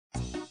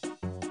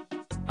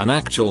An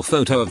actual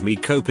photo of me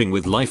coping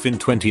with life in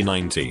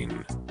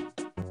 2019.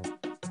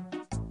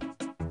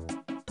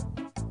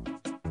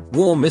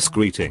 Warmest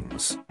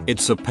greetings.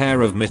 It's a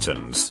pair of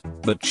mittens,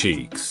 but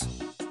cheeks.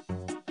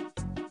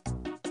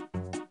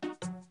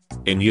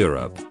 In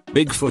Europe,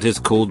 Bigfoot is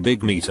called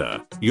Big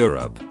Meter,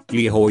 Europe,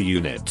 Yeehaw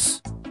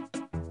units.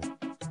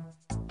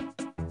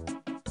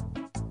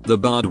 The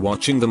bard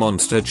watching the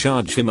monster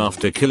charge him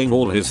after killing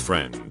all his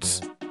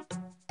friends.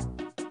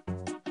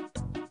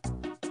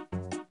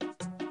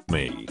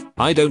 Me.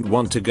 I don't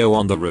want to go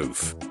on the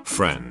roof,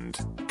 friend.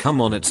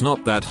 Come on, it's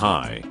not that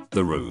high,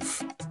 the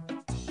roof.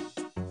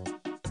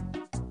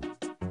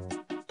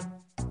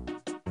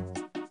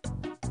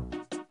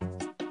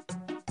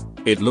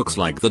 It looks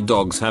like the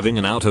dog's having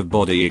an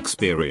out-of-body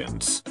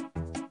experience.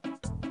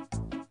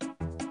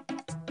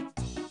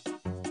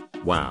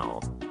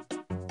 Wow.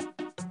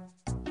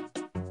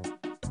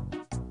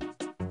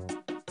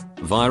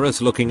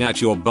 Virus looking at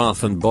your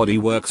Bath and Body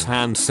Works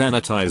hand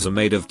sanitizer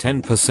made of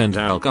 10%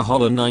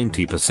 alcohol and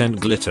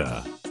 90%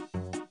 glitter.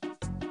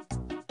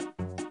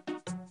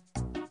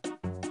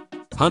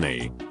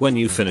 Honey, when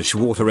you finish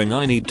watering,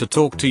 I need to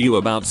talk to you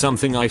about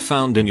something I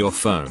found in your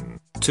phone.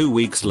 2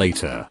 weeks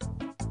later.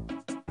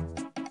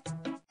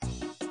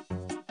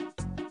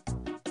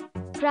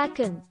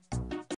 Kraken.